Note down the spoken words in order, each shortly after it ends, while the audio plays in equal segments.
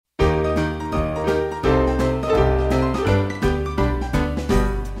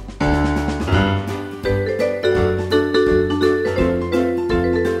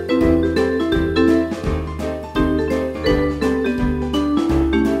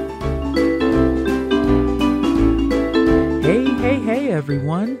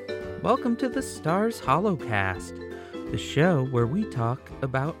everyone. Welcome to the Stars Hollowcast, the show where we talk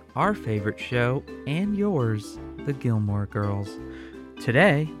about our favorite show and yours, the Gilmore Girls.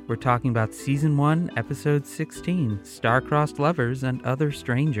 Today, we're talking about Season 1, Episode 16, Star-Crossed Lovers and Other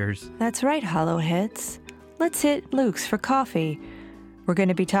Strangers. That's right, Hollowheads. Let's hit Luke's for coffee. We're going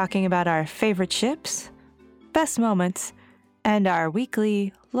to be talking about our favorite ships, best moments, and our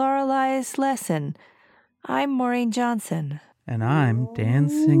weekly Lorelei's lesson. I'm Maureen Johnson. And I'm Dan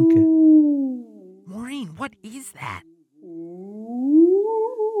Sinka. Maureen, what is that?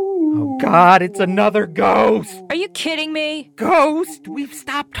 Oh God, it's another ghost! Are you kidding me? Ghost? We've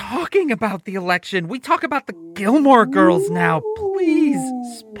stopped talking about the election. We talk about the Gilmore Girls now. Please,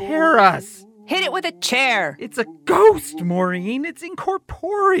 spare us. Hit it with a chair. It's a ghost, Maureen. It's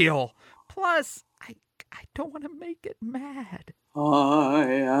incorporeal. Plus, I don't want to make it mad. I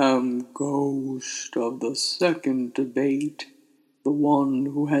am Ghost of the second debate, the one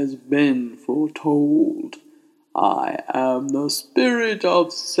who has been foretold. I am the spirit of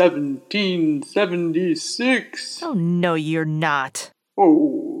 1776. Oh, no, you're not.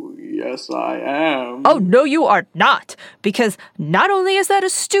 Oh, yes, I am. Oh, no, you are not. Because not only is that a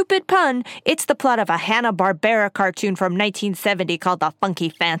stupid pun, it's the plot of a Hanna-Barbera cartoon from 1970 called The Funky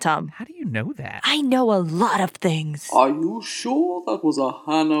Phantom. How do you know that? I know a lot of things. Are you sure that was a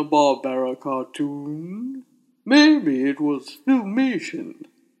Hanna-Barbera cartoon? Maybe it was Filmation.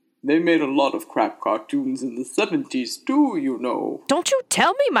 They made a lot of crap cartoons in the 70s too, you know. Don't you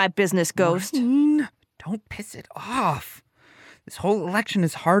tell me my business, Ghost. Maureen, don't piss it off. This whole election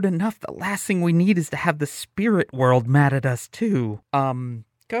is hard enough. The last thing we need is to have the spirit world mad at us too.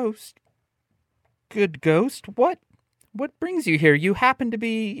 Ghost? Good Ghost, what brings you here? You happen to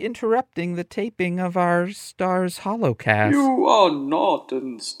be interrupting the taping of our Stars Hollowcast. You are not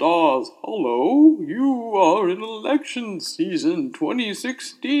in Stars Hollow. You are in election season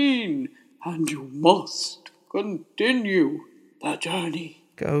 2016. And you must continue the journey.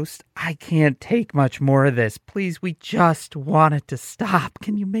 Ghost, I can't take much more of this. Please, we just want it to stop.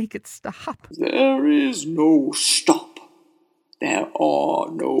 Can you make it stop? There is no stop. There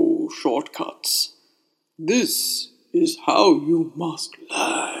are no shortcuts. This is how you must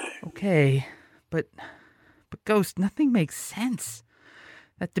learn. Okay, but Ghost, nothing makes sense.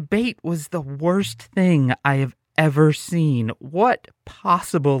 That debate was the worst thing I have ever seen. What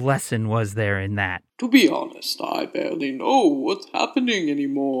possible lesson was there in that? To be honest, I barely know what's happening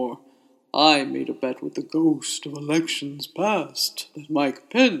anymore. I made a bet with the ghost of elections past that Mike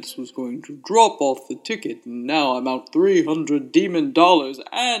Pence was going to drop off the ticket, and now I'm out $300 demon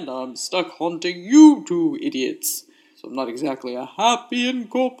and I'm stuck haunting you two idiots. So I'm not exactly a happy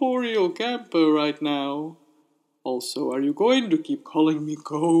incorporeal camper right now. Also, are you going to keep calling me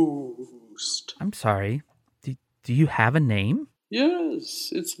Ghost? I'm sorry. Do you have a name? Yes,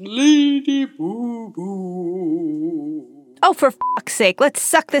 it's Lady Boo Boo. Oh, for fuck's sake, let's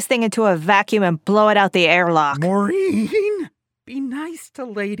suck this thing into a vacuum and blow it out the airlock. Maureen! Be nice to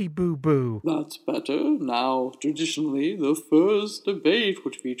Lady Boo Boo. That's better. Now, traditionally, the first debate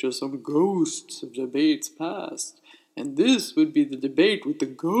would feature some ghosts of debates past. And this would be the debate with the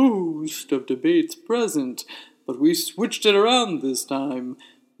ghost of debates present. But we switched it around this time.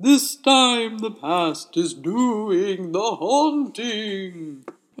 This time the past is doing the haunting.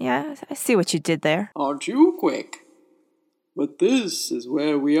 Yeah, I see what you did there. Aren't you quick? But this is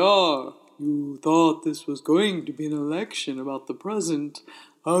where we are. You thought this was going to be an election about the present,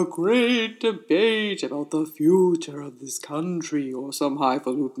 a great debate about the future of this country, or some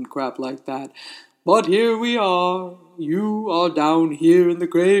highfalutin crap like that. But here we are. You are down here in the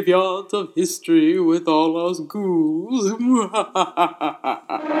graveyards of history with all us ghouls.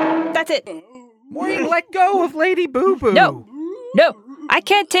 That's it. Maureen, let go of Lady Boo Boo. No, I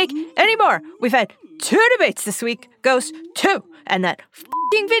can't take any more. We've had 2 debates this week, Ghost, 2. And that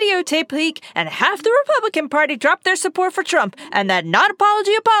f***ing videotape leak, and half the Republican Party dropped their support for Trump, and that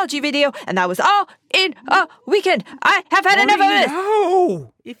non-apology video, and that was all in a weekend. I have had enough of this.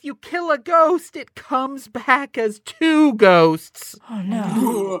 No! If you kill a ghost, it comes back as 2 ghosts. Oh,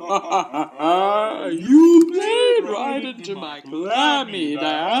 no. You played right into my clammy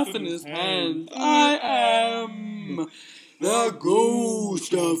diaphanous hand. I am the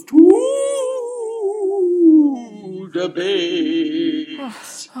ghost of 2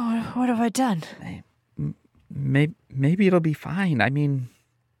 debates. Oh, what have I done? Maybe it'll be fine. I mean,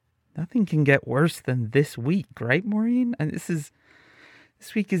 nothing can get worse than this week, right, Maureen? And this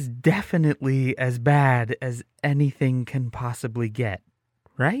week is definitely as bad as anything can possibly get,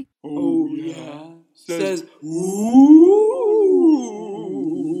 right? Oh, yeah. Says, ooh.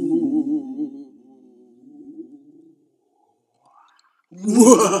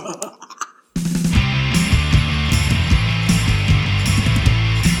 Welcome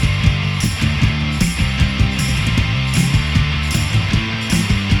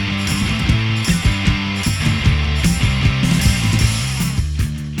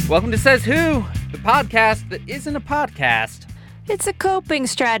to Says Who, the podcast that isn't a podcast. It's a coping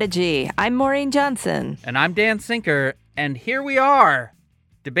strategy. I'm Maureen Johnson. And I'm Dan Sinker, and here we are.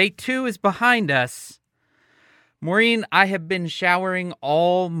 Debate 2 is behind us. Maureen, I have been showering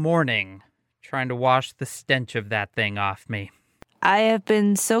all morning, trying to wash the stench of that thing off me. I have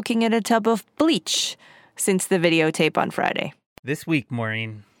been soaking in a tub of bleach since the videotape on Friday. This week,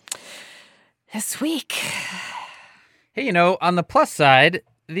 Maureen. This week. Hey, on the plus side,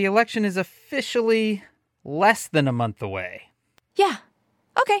 the election is officially less than a month away. Yeah.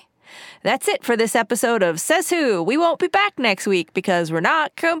 Okay. That's it for this episode of Says Who. We won't be back next week because we're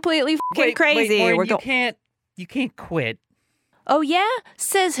not completely crazy. Wait, Maureen, you can't quit. Oh, yeah?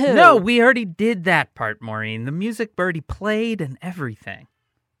 Says who? No, we already did that part, Maureen. The music already played and everything.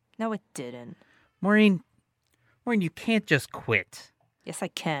 No, it didn't. Maureen, you can't just quit. Yes, I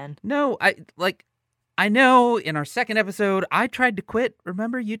can. No, I know in our second episode, I tried to quit.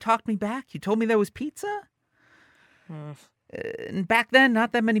 Remember, you talked me back? You told me there was pizza? And back then,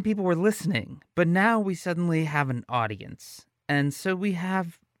 not that many people were listening. But now we suddenly have an audience. And so we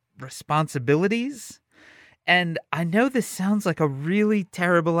have responsibilities. And I know this sounds like a really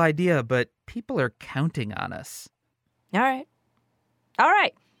terrible idea, but people are counting on us. All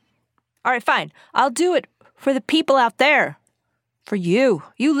right, fine. I'll do it for the people out there. For you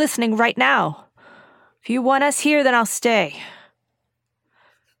listening right now. If you want us here, then I'll stay.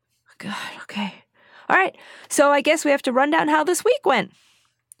 God, okay. All right, so I guess we have to run down how this week went.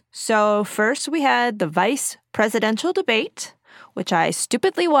 So first we had the vice presidential debate, which I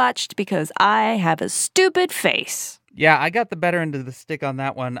stupidly watched because I have a stupid face. Yeah, I got the better end of the stick on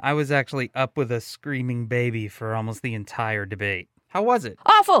that one. I was actually up with a screaming baby for almost the entire debate. How was it?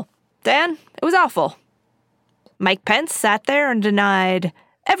 Awful, Dan. It was awful. Mike Pence sat there and denied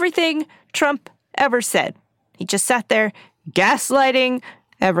everything Trump ever said. He just sat there gaslighting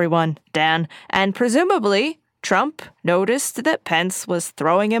everyone, Dan, and presumably Trump noticed that Pence was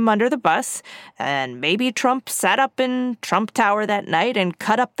throwing him under the bus, and maybe Trump sat up in Trump Tower that night and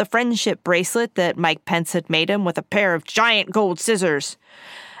cut up the friendship bracelet that Mike Pence had made him with a pair of giant gold scissors.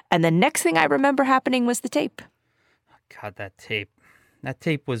 And the next thing I remember happening was the tape. God, that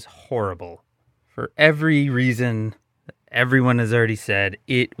tape was horrible. For every reason everyone has already said,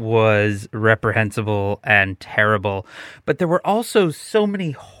 it was reprehensible and terrible. But there were also so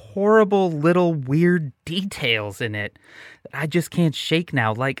many horrible little weird details in it that I just can't shake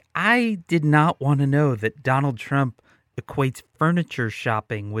now. Like, I did not want to know that Donald Trump equates furniture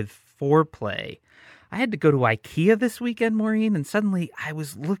shopping with foreplay. I had to go to IKEA this weekend, Maureen, and suddenly I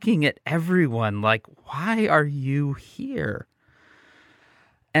was looking at everyone like, why are you here?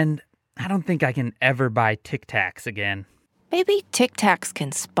 And I don't think I can ever buy Tic Tacs again. Maybe Tic Tacs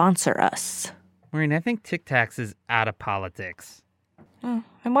can sponsor us. Maureen, I think Tic Tacs is out of politics.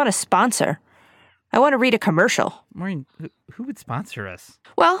 I want a sponsor. I want to read a commercial. Maureen, who would sponsor us?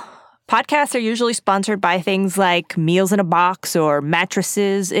 Well, podcasts are usually sponsored by things like meals in a box or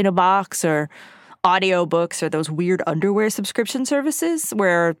mattresses in a box or audiobooks or those weird underwear subscription services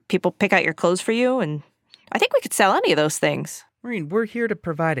where people pick out your clothes for you. And I think we could sell any of those things. Maureen, we're here to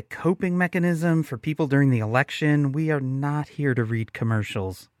provide a coping mechanism for people during the election. We are not here to read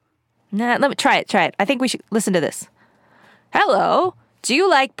commercials. Nah, let me try it. I think we should listen to this. Hello, do you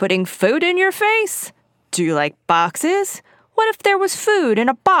like putting food in your face? Do you like boxes? What if there was food in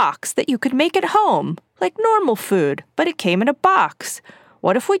a box that you could make at home, like normal food, but it came in a box?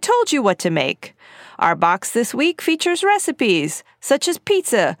 What if we told you what to make? Our box this week features recipes, such as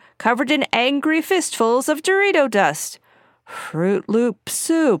pizza covered in angry fistfuls of Dorito dust. Fruit Loop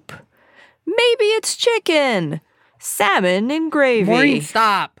soup. Maybe it's chicken. Salmon and gravy. Maureen,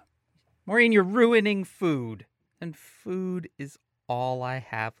 stop. Maureen, you're ruining food. And food is all I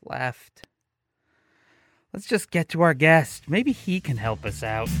have left. Let's just get to our guest. Maybe he can help us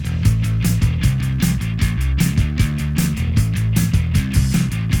out.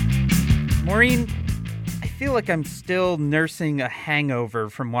 Maureen, I feel like I'm still nursing a hangover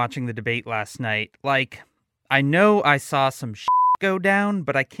from watching the debate last night. Like, I know I saw some shit go down,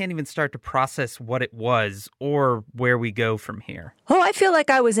 but I can't even start to process what it was or where we go from here. Oh, I feel like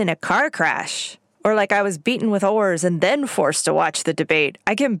I was in a car crash. Or like I was beaten with oars and then forced to watch the debate.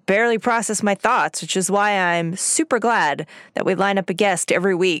 I can barely process my thoughts, which is why I'm super glad that we line up a guest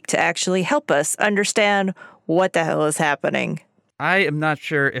every week to actually help us understand what the hell is happening. I am not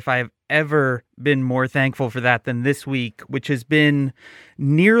sure if I've ever been more thankful for that than this week, which has been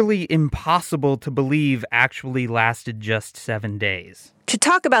nearly impossible to believe actually lasted just 7 days. To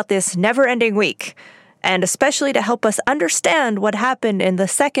talk about this never-ending week, and especially to help us understand what happened in the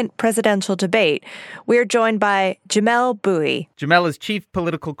second presidential debate, we're joined by Jamelle Bouie. Jamelle is chief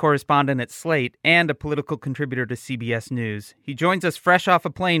political correspondent at Slate and a political contributor to CBS News. He joins us fresh off a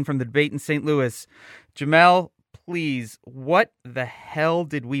plane from the debate in St. Louis. Jamelle, please, what the hell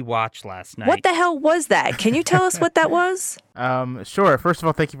did we watch last night? What the hell was that? Can you tell us what that was? Sure. First of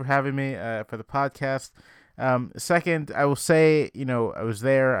all, thank you for having me for the podcast. Second, I will say, I was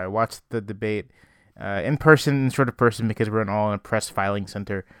there. I watched the debate in person, sort of person, because we're all in a press filing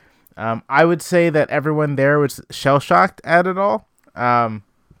center. I would say that everyone there was shell-shocked at it all. I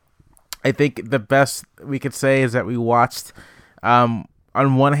think the best we could say is that we watched, on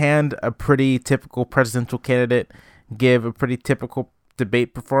one hand, a pretty typical presidential candidate give a pretty typical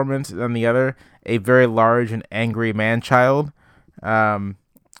debate performance, and on the other, a very large and angry man-child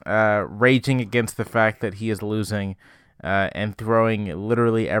raging against the fact that he is losing, and throwing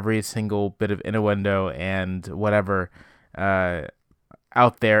literally every single bit of innuendo and whatever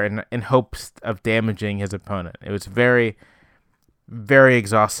out there in hopes of damaging his opponent. It was very, very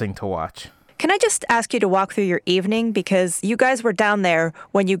exhausting to watch. Can I just ask you to walk through your evening? Because you guys were down there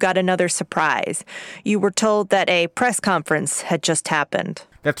when you got another surprise. You were told that a press conference had just happened.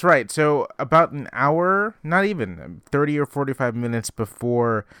 That's right. So about an hour, not even 30 or 45 minutes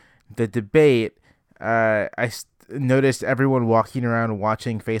before the debate, I noticed everyone walking around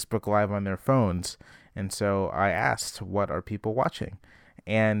watching Facebook Live on their phones. And so I asked, what are people watching?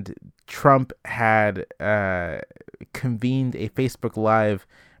 And Trump had convened a Facebook Live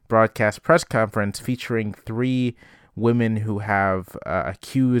broadcast press conference featuring 3 women who have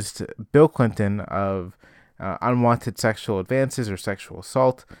accused Bill Clinton of unwanted sexual advances or sexual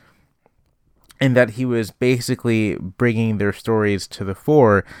assault, and that he was basically bringing their stories to the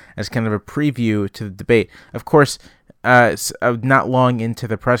fore as kind of a preview to the debate. Of course, not long into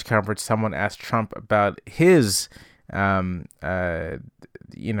the press conference, someone asked Trump about his,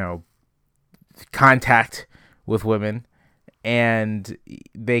 contact with women, and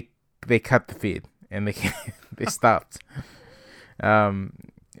they cut the feed and they stopped.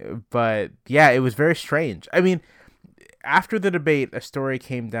 But yeah, it was very strange. I mean, after the debate, a story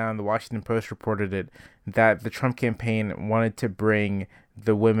came down, the Washington Post reported it, that the Trump campaign wanted to bring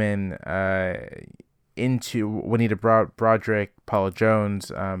the women into Juanita Broderick, Paula Jones,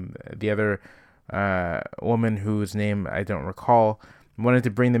 the other woman whose name I don't recall, wanted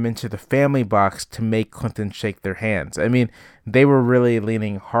to bring them into the family box to make Clinton shake their hands. I mean, they were really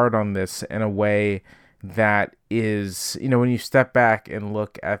leaning hard on this in a way that is, when you step back and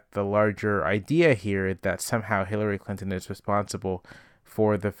look at the larger idea here that somehow Hillary Clinton is responsible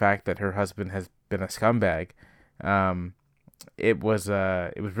for the fact that her husband has been a scumbag, it was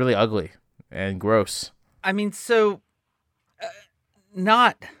really ugly and gross. I mean, so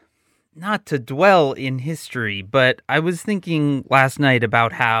not to dwell in history, but I was thinking last night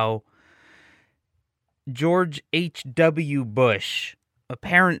about how George H.W. Bush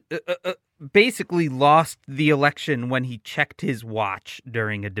basically lost the election when he checked his watch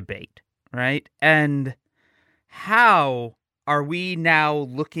during a debate, right? And how are we now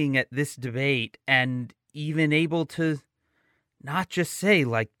looking at this debate and even able to not just say,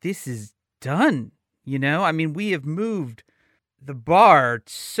 like, this is done, I mean, we have moved the bar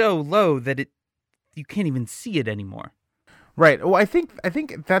so low that you can't even see it anymore. Right. Well, I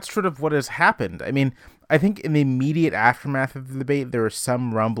think that's sort of what has happened. I mean, I think in the immediate aftermath of the debate, there were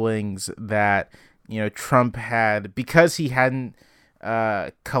some rumblings that, Trump had, because he hadn't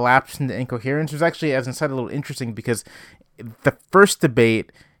collapsed into incoherence. It was actually, as an aside, a little interesting because the first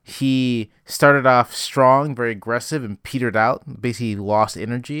debate, he started off strong, very aggressive, and petered out, basically lost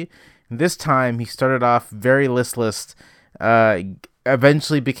energy. This time, he started off very listless,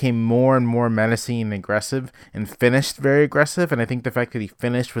 eventually became more and more menacing and aggressive, and finished very aggressive. And I think the fact that he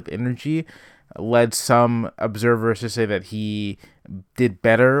finished with energy led some observers to say that he did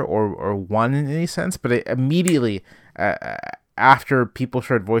better or won in any sense. But immediately after people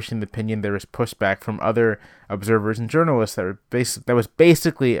started voicing the opinion, there was pushback from other observers and journalists that was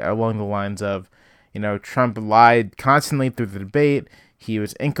basically along the lines of, Trump lied constantly through the debate. He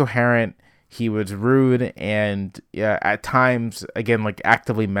was incoherent. He was rude and at times, again, like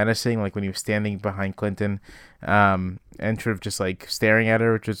actively menacing, like when he was standing behind Clinton and sort of just like staring at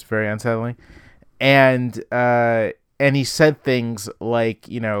her, which was very unsettling. And he said things like,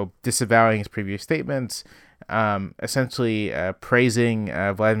 disavowing his previous statements, essentially praising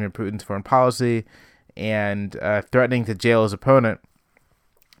Vladimir Putin's foreign policy, and threatening to jail his opponent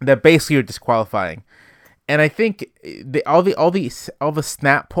that basically are disqualifying. And I think all the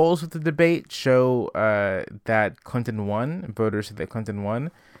snap polls of the debate show that Clinton won. Voters say that Clinton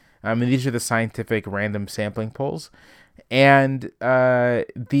won. And these are the scientific random sampling polls. And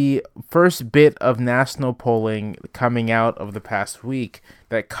the first bit of national polling coming out of the past week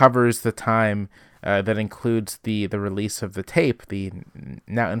that covers the time that includes the release of the tape, the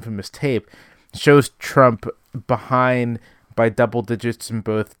now infamous tape, shows Trump behind by double digits in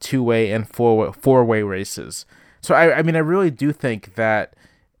both two-way and four-way races. So I really do think that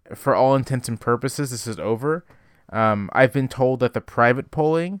for all intents and purposes, this is over. I've been told that the private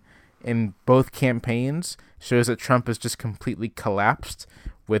polling in both campaigns shows that Trump has just completely collapsed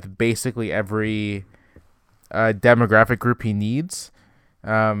with basically every demographic group he needs.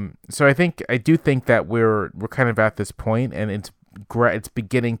 So I do think that we're kind of at this point, and it's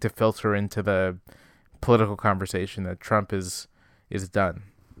beginning to filter into the political conversation that Trump is done.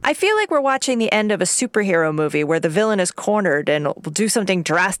 I feel like we're watching the end of a superhero movie where the villain is cornered and will do something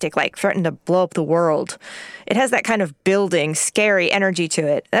drastic like threaten to blow up the world. It has that kind of building, scary energy to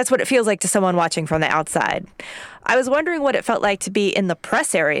it. That's what it feels like to someone watching from the outside. I was wondering what it felt like to be in the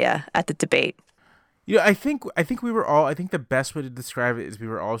press area at the debate. Yeah, I think we were all. I think the best way to describe it is we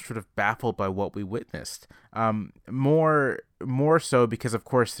were all sort of baffled by what we witnessed. More so because of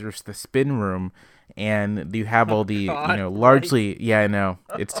course there's the spin room, and you have all the largely. Yeah, I know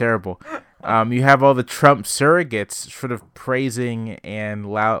it's terrible. You have all the Trump surrogates sort of praising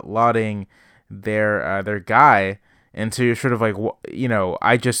and lauding their guy, and so you're sort of like,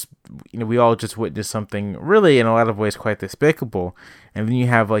 we all just witnessed something really in a lot of ways quite despicable. And then you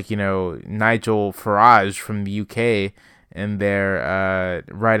have Nigel Farage from the UK, and they're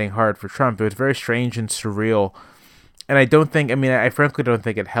riding hard for Trump. It was very strange and surreal. And I frankly don't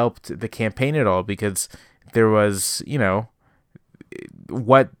think it helped the campaign at all, because there was,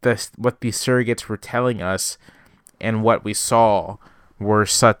 what the surrogates were telling us and what we saw were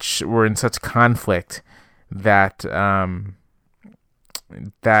in such conflict that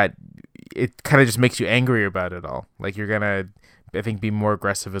that it kind of just makes you angry about it all. Like, you're gonna, I think, be more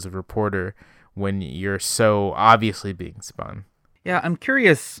aggressive as a reporter when you're so obviously being spun. Yeah, I'm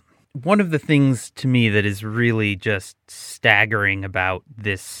curious. One of the things to me that is really just staggering about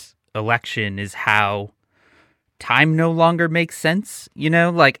this election is how time no longer makes sense.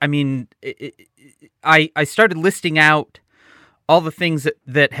 I started listing out all the things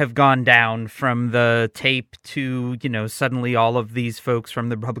that have gone down, from the tape to, suddenly all of these folks from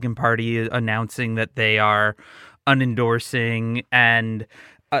the Republican Party announcing that they are unendorsing, and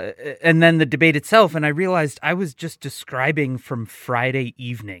then the debate itself. And I realized I was just describing from Friday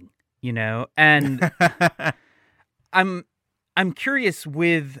evening, and I'm curious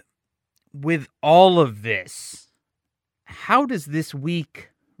with all of this, how does this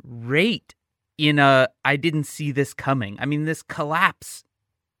week rate in I didn't see this coming? I mean, this collapse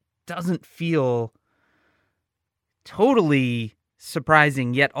doesn't feel totally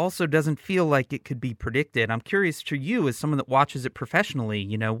surprising, yet also doesn't feel like it could be predicted. I'm curious to you, as someone that watches it professionally,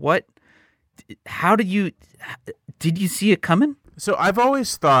 did you see it coming? So I've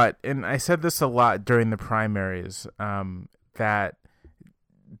always thought, and I said this a lot during the primaries, that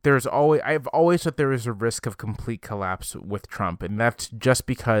I've always thought there is a risk of complete collapse with Trump, and that's just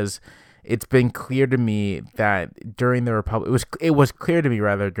because it's been clear to me that during the it was clear to me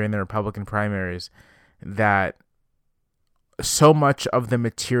during the Republican primaries that so much of the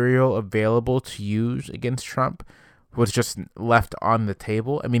material available to use against Trump was just left on the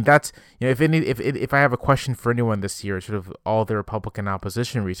table. I mean, that's, if I have a question for anyone this year, sort of all the Republican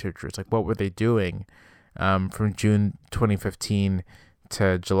opposition researchers, like, what were they doing from June 2015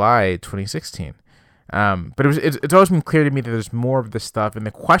 to July 2016? But it's always been clear to me that there's more of this stuff, and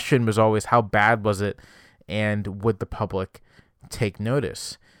the question was always, how bad was it, and would the public take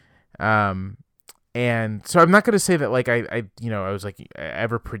notice? And so I'm not going to say that, like, I was like, I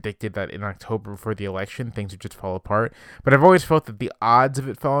ever predicted that in October before the election things would just fall apart, but I've always felt that the odds of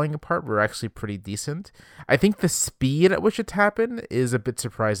it falling apart were actually pretty decent. I think the speed at which it's happened is a bit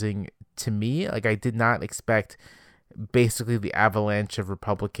surprising to me. Like, I did not expect basically the avalanche of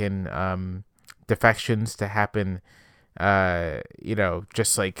Republican defections to happen,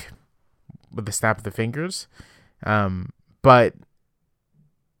 just like with the snap of the fingers. But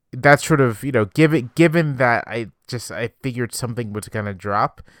that's sort of, given that I figured something was going to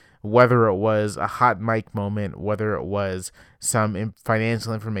drop, whether it was a hot mic moment, whether it was some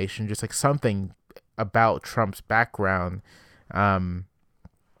financial information, just like something about Trump's background. Given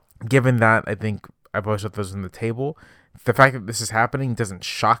that, I think I've always thought those on the table. The fact that this is happening doesn't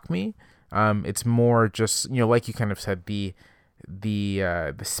shock me. It's more just, like you kind of said, the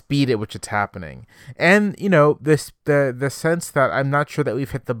speed at which it's happening, and the sense that I'm not sure that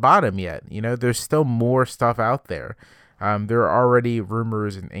we've hit the bottom yet. There's still more stuff out there. There are already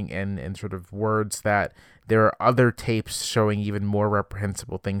rumors and sort of words that there are other tapes showing even more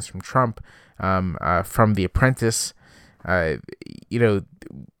reprehensible things from Trump, from The Apprentice.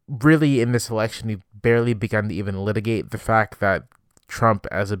 Really in this election, we've barely begun to even litigate the fact that Trump,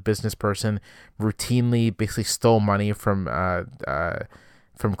 as a business person, routinely basically stole money from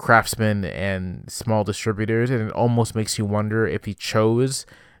craftsmen and small distributors, and it almost makes you wonder if he chose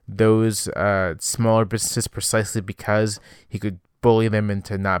those smaller businesses precisely because he could bully them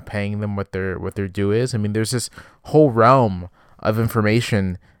into not paying them what their due is. I mean, there's this whole realm of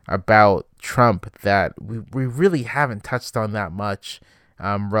information about Trump that we really haven't touched on that much,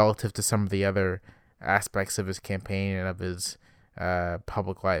 relative to some of the other aspects of his campaign and of his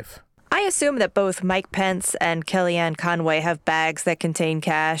public life. I assume that both Mike Pence and Kellyanne Conway have bags that contain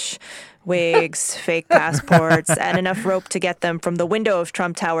cash, wigs, fake passports, and enough rope to get them from the window of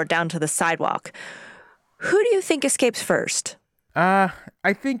Trump Tower down to the sidewalk. Who do you think escapes first? I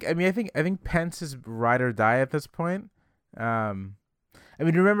think Pence is ride or die at this point.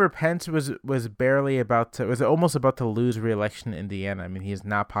 Remember, Pence was almost about to lose re-election in Indiana. I mean, he is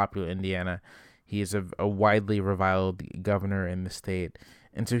not popular in Indiana. He is a widely reviled governor in the state.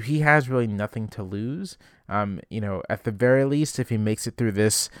 And so he has really nothing to lose. At the very least, if he makes it through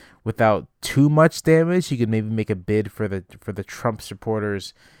this without too much damage, he could maybe make a bid for the Trump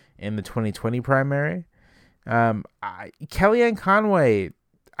supporters in the 2020 primary. Kellyanne Conway,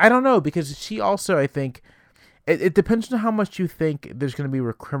 I don't know, because she also, I think, it depends on how much you think there's going to be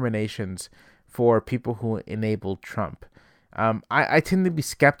recriminations for people who enabled Trump. I tend to be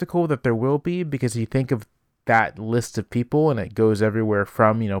skeptical that there will be, because you think of that list of people and it goes everywhere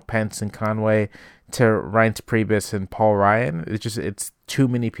from, Pence and Conway to Reince Priebus and Paul Ryan. It's too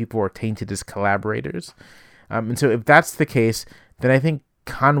many people are tainted as collaborators. And so if that's the case, then I think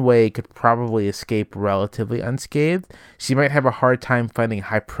Conway could probably escape relatively unscathed. She might have a hard time finding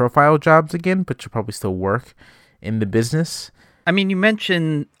high profile jobs again, but she'll probably still work in the business. I mean, you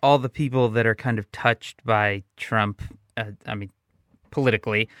mentioned all the people that are kind of touched by Trump.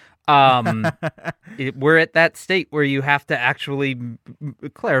 Politically, we're at that state where you have to actually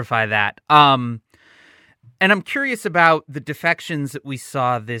clarify that. And I'm curious about the defections that we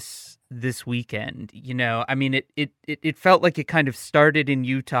saw this weekend. It felt like it kind of started in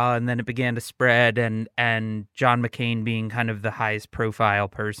Utah and then it began to spread, and John McCain being kind of the highest profile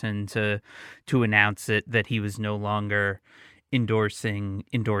person to announce that he was no longer endorsing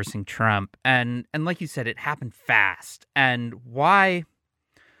Trump, and like you said, it happened fast. And why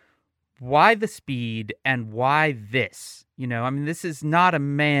the speed, and why this? This is not a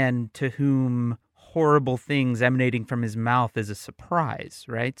man to whom horrible things emanating from his mouth is a surprise,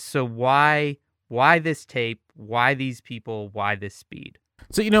 right? So why this tape? Why these people? Why this speed?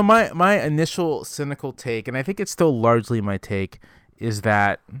 So my initial cynical take, and I think it's still largely my take, is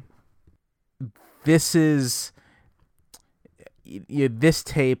that this is. This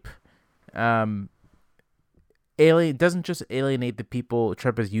tape doesn't just alienate the people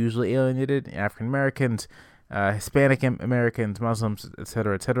Trump has usually alienated, African Americans, Hispanic Americans, Muslims,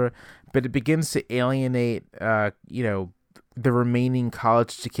 etc., but it begins to alienate the remaining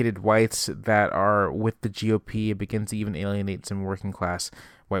college-educated whites that are with the GOP. It begins to even alienate some working class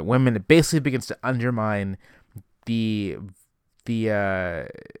white women. It basically begins to undermine the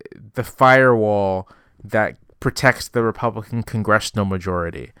firewall that protects the Republican congressional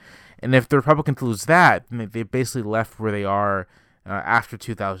majority. And if the Republicans lose that, they're basically left where they are after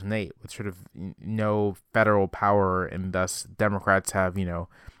 2008, with sort of no federal power, and thus Democrats have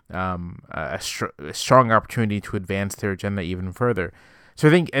a strong opportunity to advance their agenda even further. So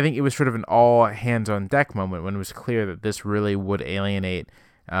I think it was sort of an all hands on deck moment when it was clear that this really would alienate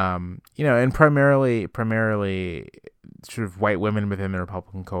and primarily sort of white women within the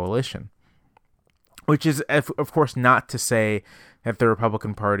Republican coalition. Which is, of course, not to say that the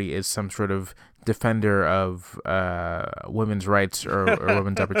Republican Party is some sort of defender of women's rights or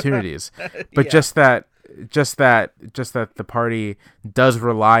women's opportunities, but just that the party does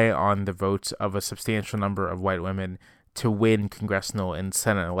rely on the votes of a substantial number of white women to win congressional and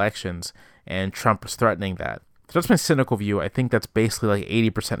Senate elections, and Trump is threatening that. So that's my cynical view. I think that's basically like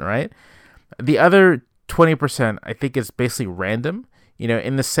 80% right. The other 20%, I think, is basically random.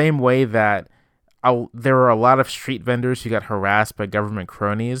 In the same way that there were a lot of street vendors who got harassed by government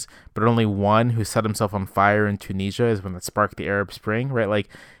cronies, but only one who set himself on fire in Tunisia is when it sparked the Arab Spring, right?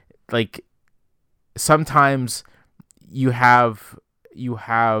 Like sometimes you have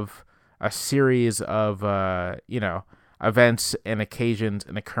a series of events and occasions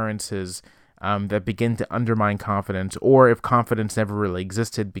and occurrences that begin to undermine confidence, or if confidence never really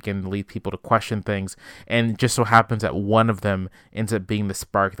existed, begin to lead people to question things. And it just so happens that one of them ends up being the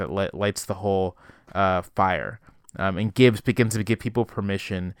spark that lights the whole fire, and begins to give people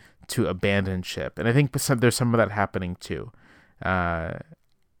permission to abandon ship. And I think there's some of that happening too.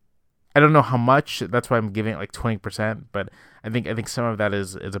 I don't know how much. That's why I'm giving it like 20%. But I think some of that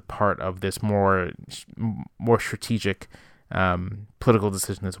is a part of this more strategic political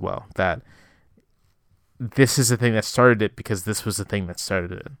decision as well. That this is the thing that started it because this was the thing that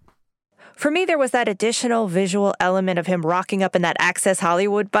started it. For me, there was that additional visual element of him rocking up in that Access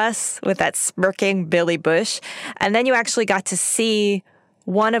Hollywood bus with that smirking Billy Bush. And then you actually got to see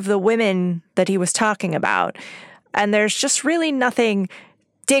one of the women that he was talking about. And there's just really nothing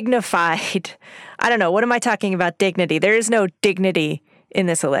dignified. I don't know. What am I talking about? Dignity. There is no dignity in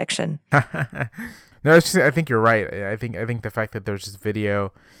this election. No, I think you're right. I think the fact that there's this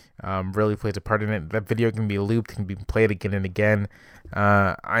video really plays a part in it. That video can be looped, can be played again and again.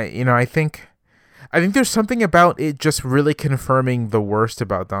 I think there's something about it just really confirming the worst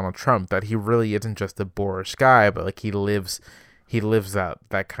about Donald Trump, that he really isn't just a boorish guy, but like he lives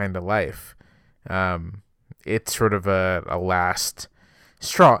that kind of life. It's sort of a last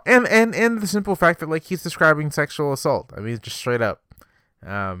straw, and the simple fact that like he's describing sexual assault. I mean, just straight up,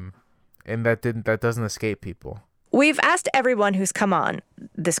 and that doesn't escape people. We've asked everyone who's come on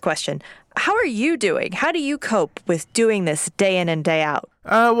this question. How are you doing? How do you cope with doing this day in and day out?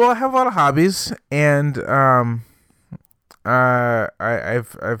 Well, I have a lot of hobbies, and I've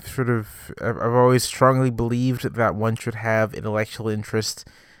always strongly believed that one should have intellectual interests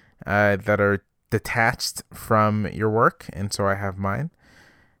that are detached from your work, and so I have mine.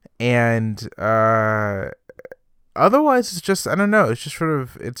 And otherwise, it's just, I don't know. It's just so part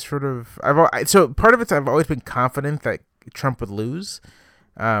of it's I've always been confident that Trump would lose.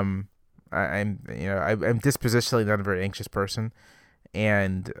 I'm dispositionally not a very anxious person,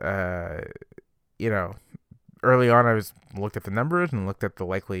 and early on I looked at the numbers and looked at the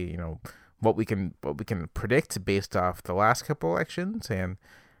likely what we can predict based off the last couple elections, and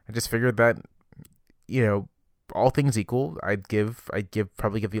I just figured that all things equal, I'd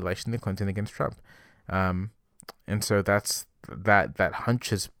probably give the election to Clinton against Trump. And so that hunch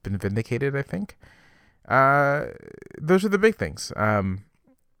has been vindicated, I think. Those are the big things.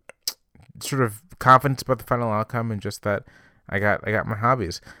 Sort of confidence about the final outcome, and just that I got my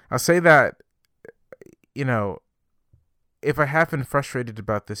hobbies. I'll say that, if I have been frustrated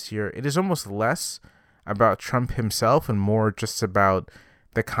about this year, it is almost less about Trump himself and more just about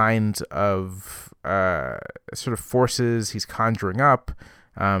the kinds of sort of forces he's conjuring up,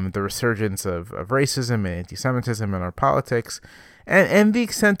 the resurgence of racism and anti-Semitism in our politics, and the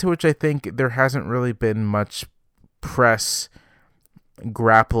extent to which I think there hasn't really been much press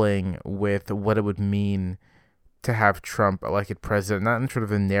grappling with what it would mean to have Trump elected president, not in sort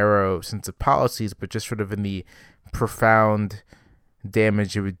of a narrow sense of policies, but just sort of in the profound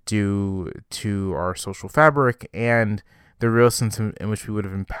damage it would do to our social fabric, and the real sense in which we would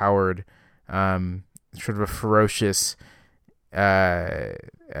have empowered sort of a ferocious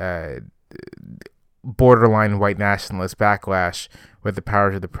borderline white nationalist backlash with the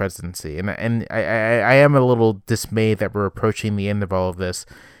powers of the presidency. And I am a little dismayed that we're approaching the end of all of this,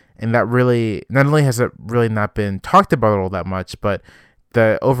 and that really, not only has it really not been talked about all that much, but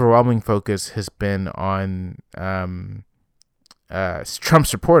the overwhelming focus has been on Trump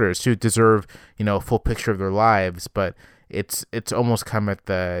supporters who deserve, a full picture of their lives, but it's almost come at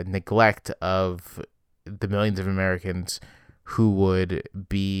the neglect of the millions of Americans who would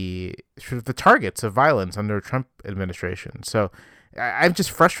be sort of the targets of violence under a Trump administration. So I'm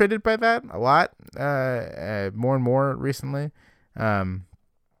just frustrated by that a lot, more and more recently. And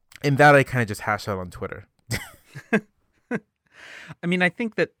that I kind of just hash out on Twitter. I mean, I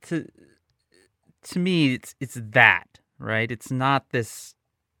think that to me, it's that, right? It's not this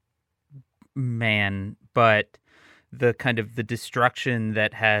man, but the kind of the destruction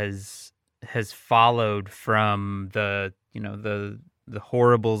that has followed from the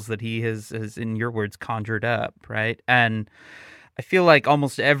horribles that he has, in your words, conjured up, right? And I feel like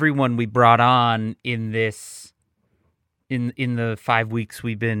almost everyone we brought on in this in the 5 weeks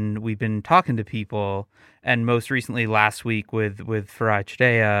we've been talking to people, and most recently last week with Farai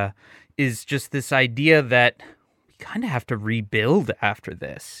Chideya, is just this idea that we kind of have to rebuild after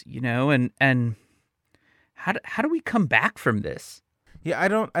this, and how do we come back from this? Yeah, I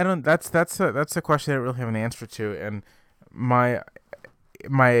don't. That's a question I don't really have an answer to, and my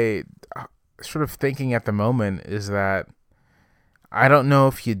sort of thinking at the moment is that I don't know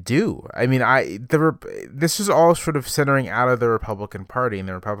if you do. I mean, this is all sort of centering out of the Republican Party, and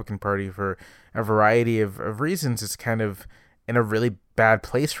the Republican Party, for a variety of reasons, is kind of in a really bad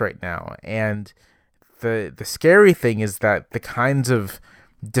place right now. And the scary thing is that the kinds of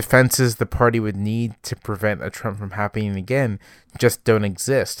defenses the party would need to prevent a Trump from happening again just don't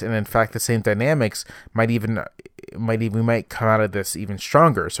exist. And in fact, the same dynamics we might come out of this even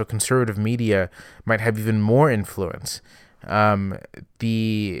stronger. So conservative media might have even more influence. Now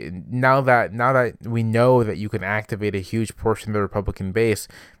that we know that you can activate a huge portion of the Republican base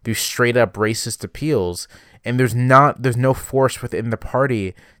through straight up racist appeals, and there's no force within the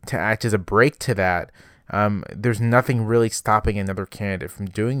party to act as a brake to that. There's nothing really stopping another candidate from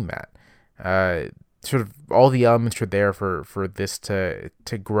doing that. Sort of all the elements are there for this to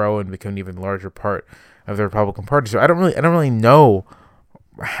grow and become an even larger part of the Republican Party. So I don't really know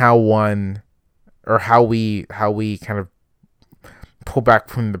how we kind of pull back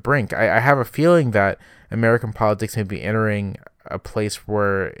from the brink. I have a feeling that American politics may be entering a place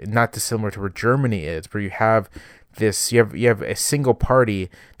where, not dissimilar to where Germany is, where you have a single party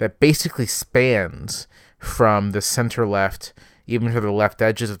that basically spans from the center left, even to the left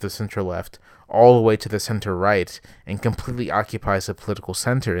edges of the center left, all the way to the center right, and completely occupies the political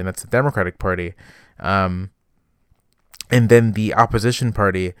center, and that's the Democratic Party. And then the opposition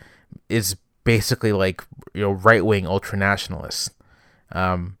party is basically like, right-wing ultranationalists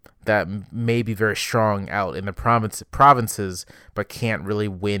that may be very strong out in the provinces, but can't really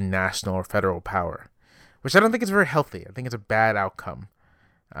win national or federal power, which I don't think is very healthy. I think it's a bad outcome.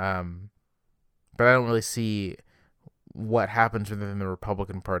 But I don't really see what happens within the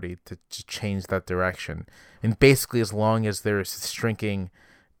Republican Party to change that direction. And basically, as long as there's a shrinking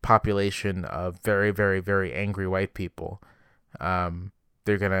population of very, very, very angry white people, who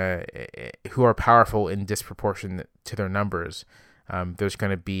are powerful in disproportion to their numbers, there's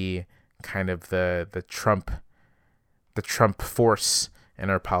gonna be kind of the Trump force in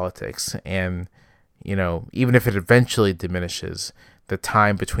our politics, and even if it eventually diminishes, the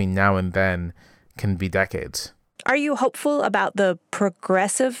time between now and then can be decades. Are you hopeful about the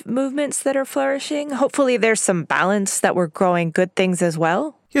progressive movements that are flourishing? Hopefully there's some balance, that we're growing good things as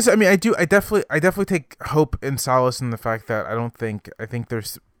well. Yes, I mean, I do. I definitely take hope and solace in the fact that I think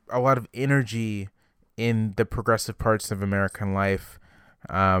there's a lot of energy in the progressive parts of American life,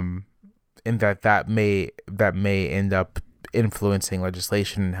 in that may end up influencing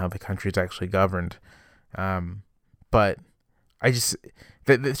legislation and how the country is actually governed. But I just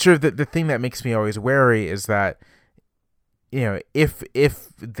the thing that makes me always wary is that,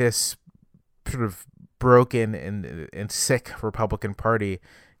 if this sort of broken and sick Republican Party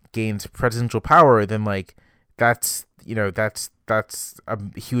gains presidential power, then that's a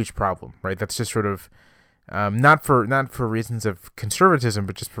huge problem, right? That's just sort of not for reasons of conservatism,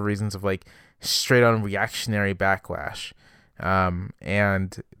 but just for reasons of straight on reactionary backlash.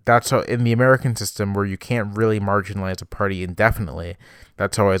 And that's in the American system, where you can't really marginalize a party indefinitely.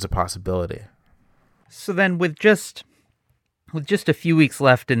 That's always a possibility. So then, with just a few weeks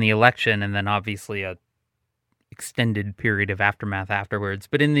left in the election, and then obviously a extended period of aftermath afterwards,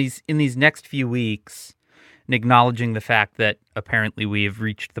 but in these next few weeks, and acknowledging the fact that apparently we have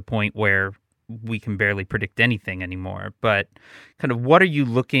reached the point where we can barely predict anything anymore, but kind of what are you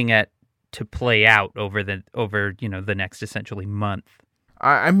looking at to play out over the next essentially month?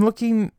 I'm looking